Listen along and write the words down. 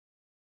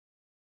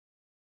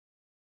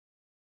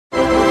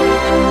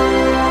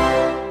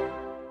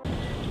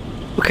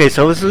Okay,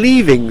 so I was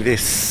leaving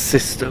this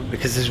system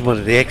because this is one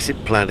of the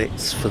exit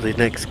planets for the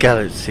next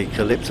galaxy,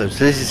 Calypso.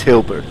 So this is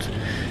Hilbert.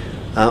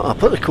 I'll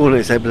put the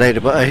coordinates up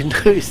later, but I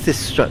noticed this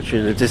structure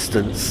in the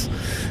distance.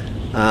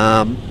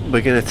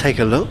 We're going to take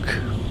a look,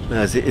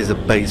 as it is a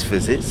base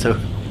visit, so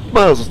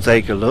might as well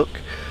take a look.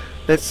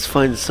 Let's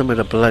find some of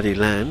the bloody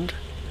land.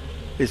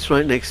 It's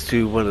right next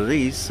to one of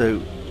these, so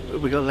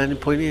have we got a landing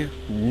point here?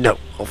 No,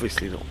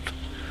 obviously not.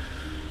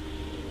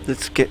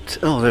 Let's get...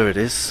 oh, there it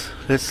is.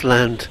 Let's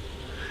land.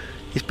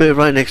 It's built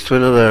right next to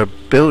another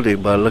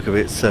building by the look of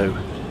it, so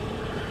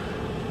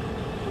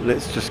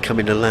let's just come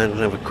in and land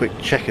and have a quick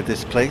check of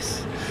this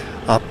place.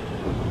 I'll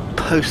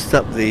post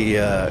up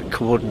the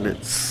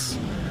coordinates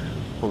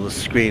on the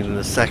screen in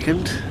a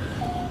second.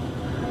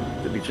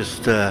 Let me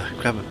just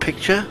grab a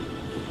picture,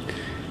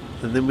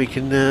 and then we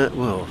can,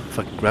 well, if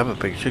I can grab a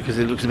picture because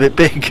it looks a bit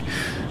big.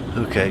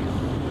 Okay,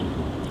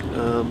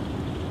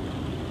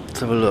 let's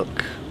have a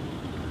look.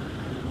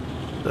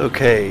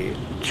 Okay,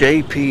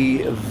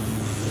 JP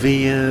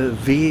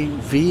Vy'keen's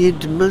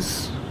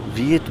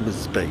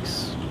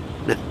base.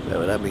 No,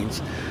 what that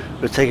means.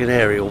 We'll take an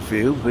aerial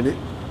view, won't it?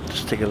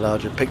 Just take a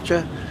larger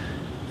picture.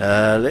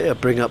 Let's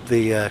bring up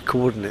the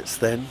coordinates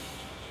then.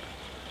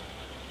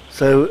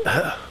 So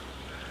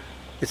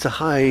it's a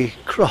high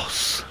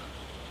cross.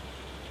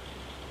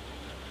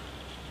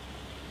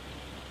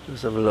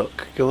 Let's have a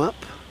look. Go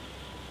up.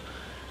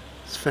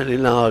 It's a fairly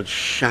large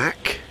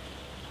shack.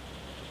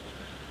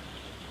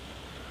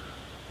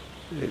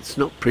 It's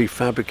not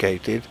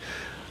prefabricated.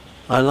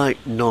 I like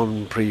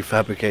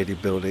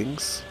non-prefabricated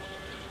buildings.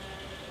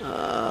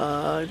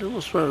 I don't know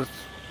what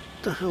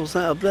the hell's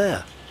that up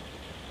there?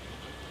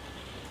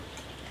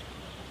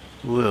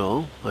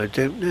 Well, I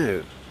don't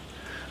know.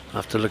 I'll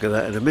have to look at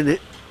that in a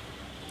minute.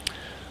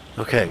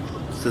 Okay,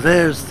 so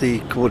there's the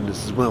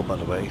coordinates as well, by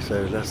the way,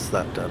 so that's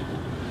that done.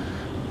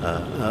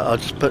 I'll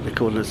just put the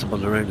coordinates up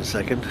on their own in a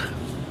second.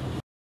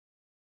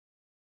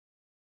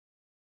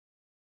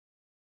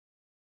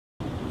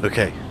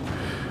 Okay,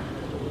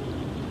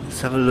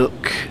 let's have a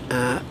look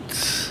at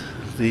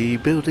the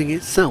building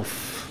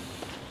itself.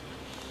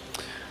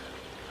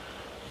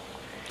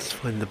 Let's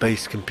find the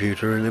base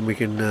computer and then we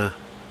can have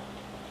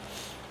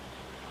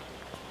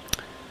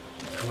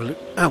a look.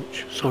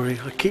 Ouch, sorry,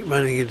 I keep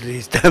running into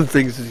these damn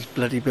things, these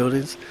bloody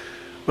buildings.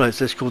 Right,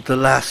 so it's called the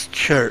Last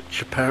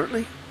Church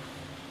apparently.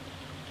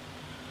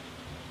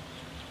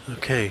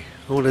 Okay,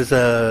 oh, there's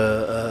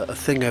a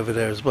thing over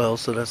there as well,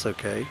 so that's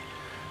okay.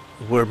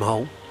 A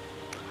wormhole.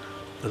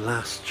 The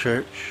Last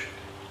Church.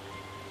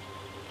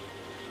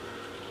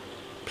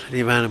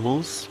 Plenty of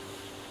animals.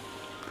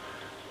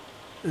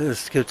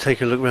 Let's go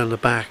take a look around the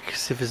back,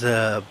 see if there's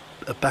a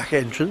back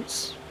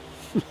entrance.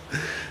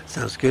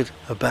 Sounds good,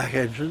 a back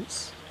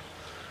entrance.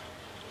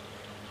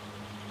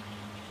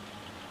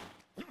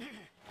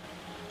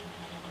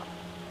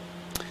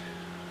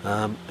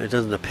 It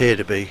doesn't appear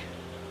to be.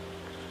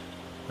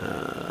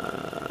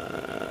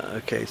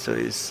 Okay, so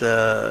it's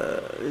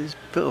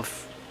built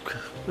of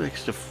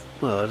extra.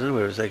 Well, I don't know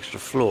where it's extra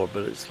floor,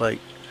 but it's like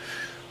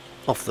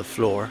off the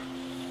floor.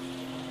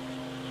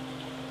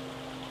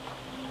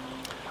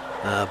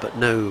 But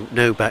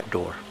no back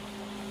door.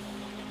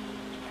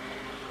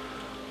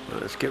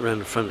 Right, let's get around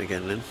the front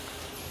again then.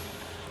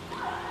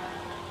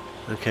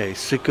 Okay,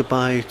 say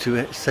goodbye to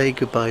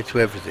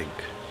everything.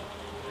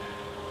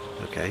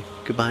 Okay,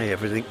 goodbye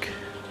everything.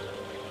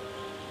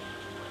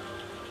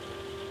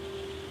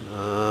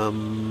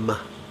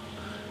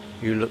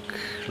 You look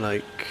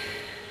like...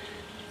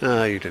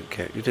 ah, you don't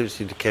care. You don't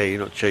seem to care. You're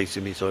not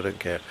chasing me, so I don't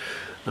care.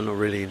 I'm not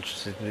really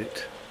interested in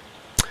it.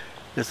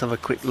 Let's have a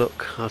quick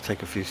look. I'll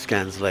take a few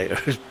scans later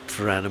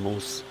for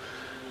animals.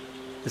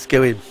 Let's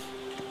go in.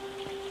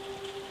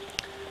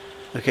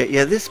 Okay,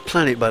 yeah, this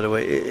planet, by the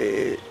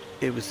way,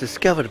 it was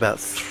discovered about...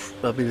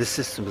 I mean, the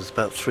system was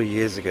about 3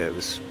 years ago. It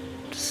was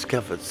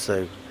discovered,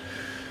 so...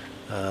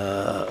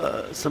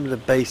 some of the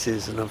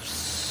bases, and a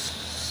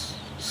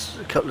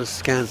couple of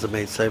scans I've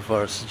made so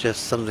far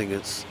suggest something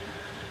that's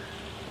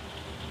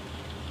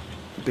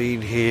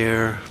been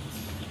here.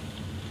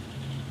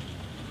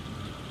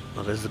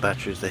 Oh, there's the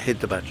batteries. They hid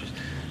the batteries.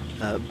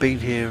 Been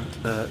here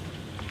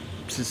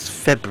since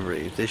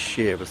February this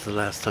year was the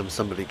last time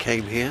somebody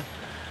came here.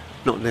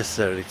 Not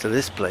necessarily to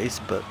this place,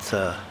 but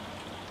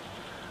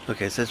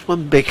okay. So it's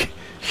one big,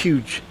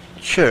 huge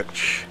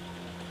church.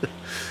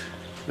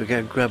 We're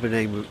going to grab a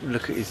name.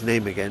 Look at his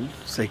name again.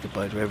 Say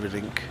goodbye to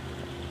everything.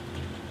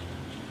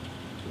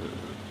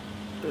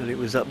 And it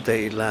was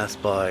updated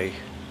last by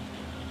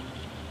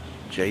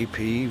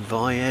JP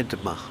Vy'keen.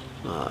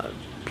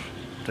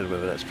 Don't know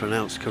whether that's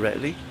pronounced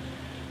correctly.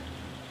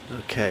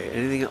 Okay,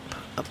 anything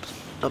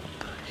up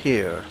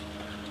here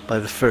by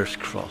the first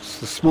cross,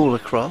 the smaller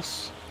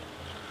cross.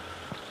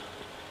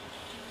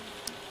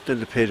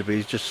 Doesn't appear to be.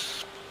 He's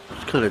just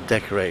kind of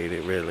decorated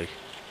it really.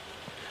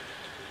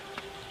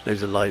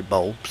 Those are light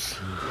bulbs.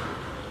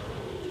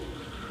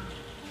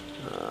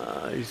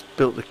 He's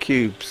built the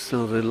cubes,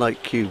 or the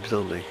light cubes,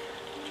 aren't they?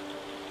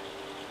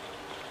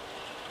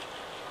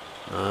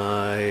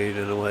 I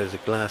don't know why there's a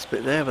glass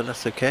bit there, but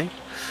that's okay.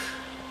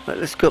 Right,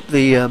 let's go up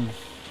the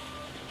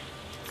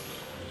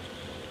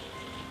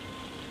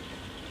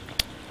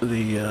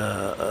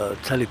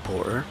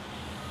teleporter.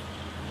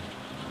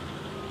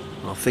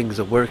 While things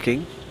are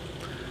working.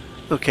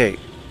 Okay,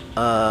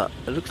 it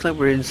looks like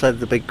we're inside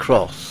the big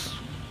cross.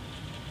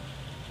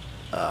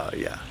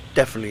 Yeah,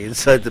 definitely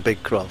inside the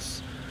big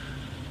cross.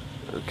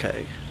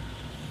 Okay.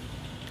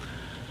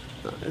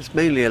 It's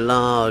mainly a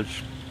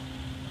large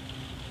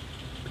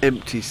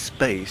empty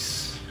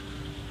space.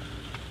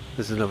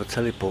 There's another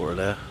teleporter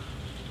there.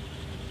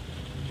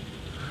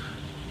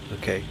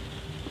 Okay,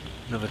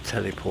 another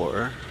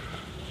teleporter.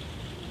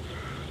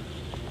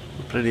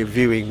 Plenty of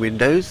viewing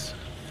windows.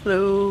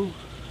 Hello.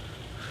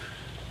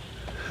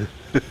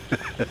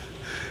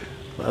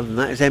 Other than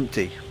that, it's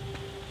empty.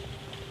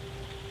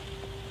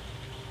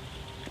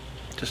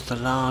 Just a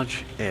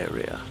large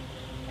area.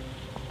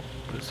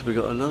 So we've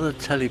got another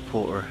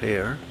teleporter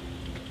here.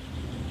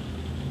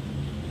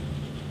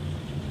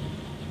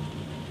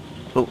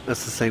 Oh,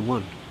 that's the same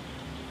one.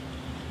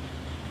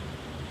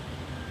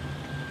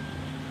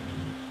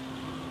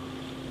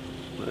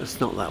 Well, it's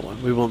not that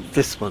one. We want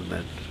this one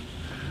then.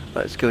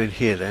 Let's go in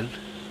here then.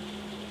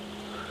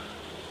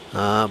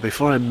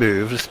 Before I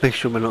move, let's make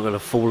sure we're not going to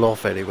fall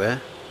off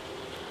anywhere.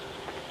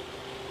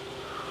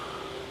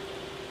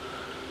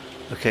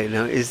 Okay,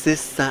 now is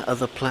this that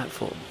other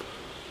platform?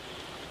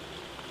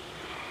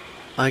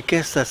 I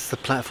guess that's the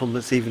platform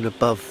that's even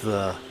above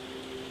the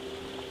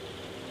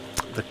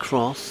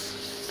cross.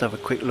 Let's have a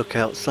quick look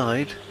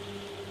outside.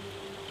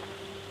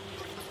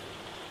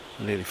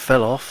 I nearly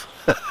fell off.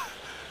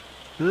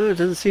 No, it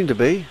doesn't seem to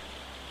be.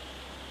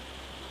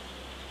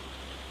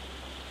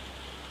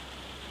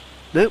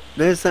 Nope,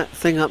 there's that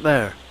thing up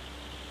there.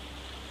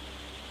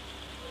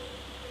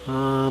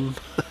 Can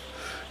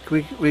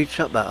we reach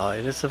up that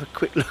high? Let's have a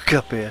quick look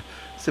up here.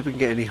 See if we can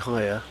get any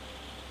higher.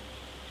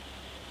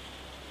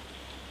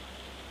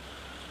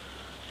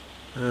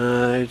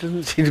 It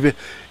doesn't seem to be. It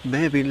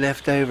may have been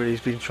left over.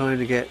 He's been trying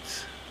to get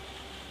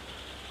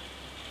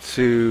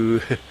to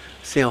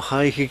see how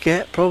high he could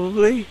get,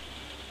 probably.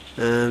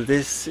 And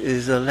this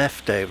is a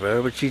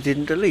leftover which he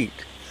didn't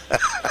delete.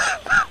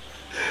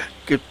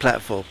 Good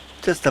platform.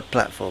 Just a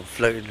platform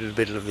floating in the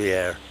middle of the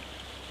air.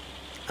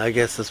 I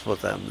guess that's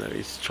what's happened there.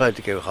 He's tried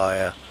to go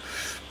higher.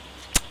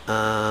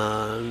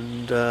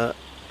 And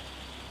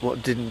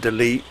what didn't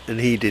delete, and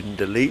he didn't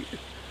delete,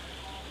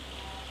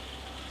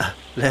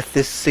 left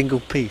this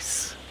single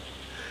piece.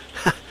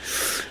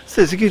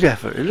 So it's a good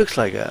effort. It looks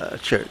like a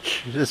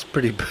church. That's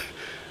pretty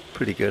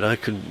good. I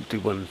couldn't do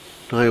one.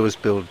 I always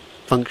build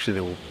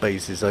functional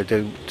bases. I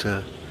don't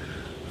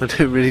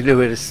really know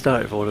where to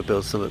start if I want to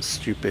build something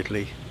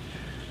stupidly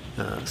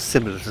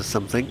similar to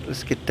something.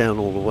 Let's get down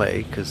all the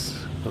way, because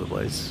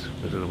otherwise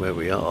I don't know where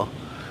we are.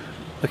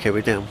 Okay,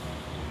 we're down.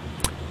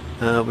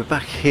 We're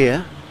back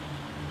here.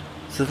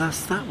 So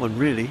that's that one,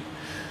 really.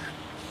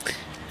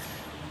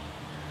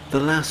 The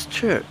last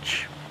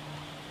church.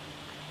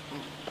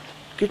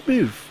 Good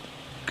move.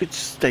 Good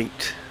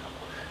state.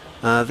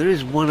 There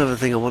is one other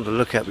thing I want to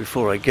look at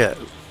before I go.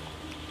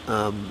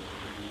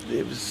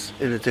 It was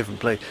in a different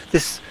place.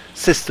 This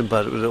system,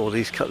 by the way, all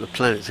these couple of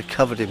planets are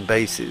covered in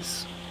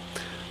bases.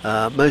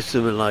 Most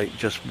of them are like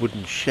just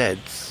wooden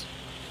sheds.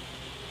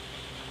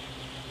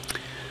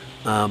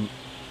 But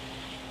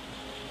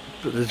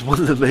there's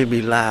one that made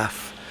me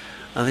laugh.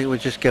 I think we'll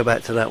just go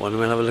back to that one and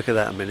we'll have a look at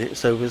that in a minute.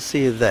 So we'll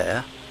see you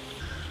there.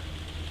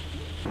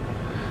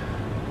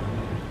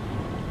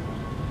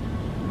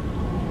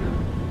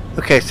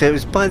 Okay, so it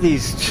was by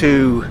these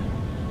two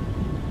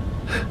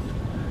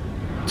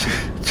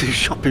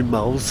shopping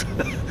malls,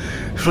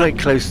 right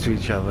close to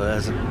each other.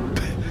 There's a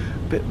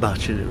bit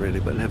much in it really,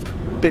 but they're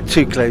a bit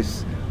too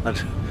close.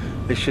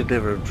 They should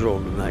never have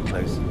drawn them that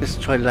close. Let's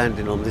try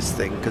landing on this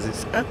thing, because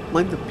it's... Oh,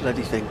 mind the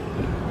bloody thing.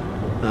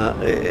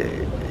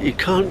 You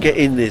can't get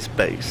in this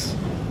base.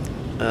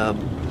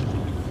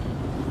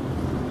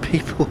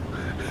 People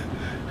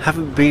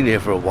haven't been here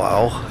for a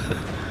while.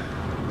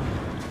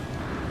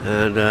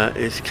 And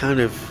it's kind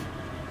of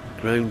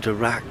grown to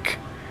rack.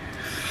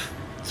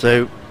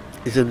 So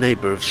he's a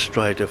neighbour of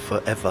Strider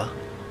forever.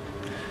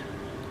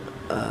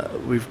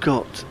 We've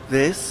got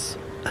this,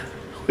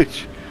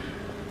 which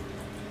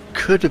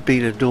could have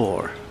been a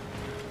door,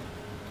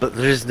 but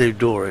there is no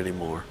door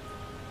anymore,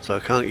 so I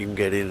can't even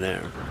get in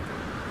there.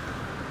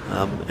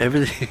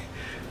 Everything,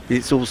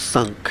 it's all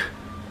sunk.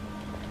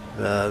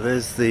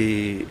 There's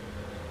the...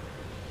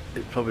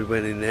 It probably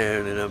went in there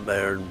and then up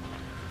there and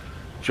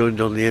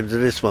joined on the ends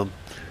of this one.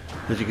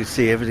 As you can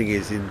see, everything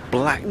is in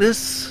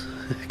blackness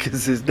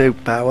because there's no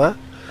power,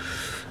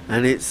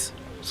 and it's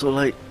sort of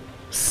like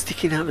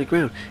sticking out of the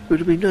ground. It would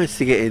have been nice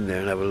to get in there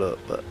and have a look,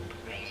 but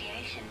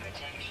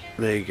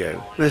there you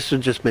go. This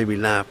one just made me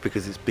laugh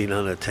because it's been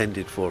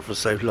unattended for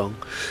so long.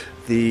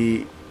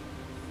 The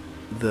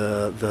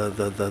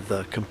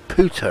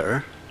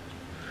computer,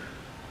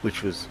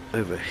 which was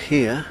over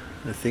here,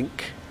 I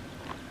think.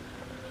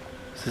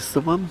 Is this the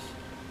one?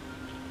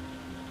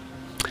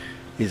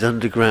 Is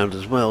underground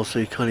as well, so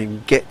you can't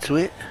even get to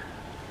it,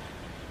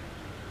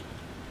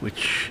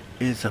 which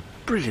is a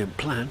brilliant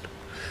plan.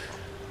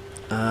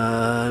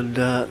 And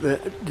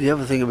the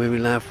other thing that made me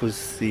laugh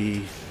was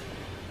the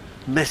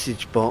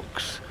message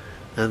box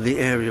and the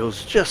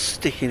aerials just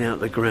sticking out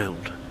the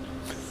ground.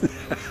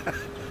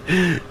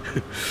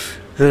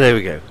 So there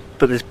we go.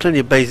 But there's plenty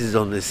of bases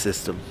on this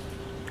system.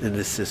 In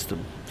this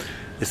system,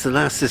 it's the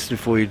last system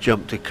before you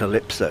jump to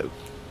Calypso,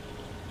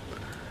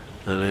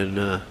 and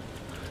then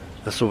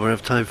that's all we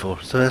have time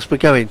for. So that's where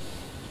we're going.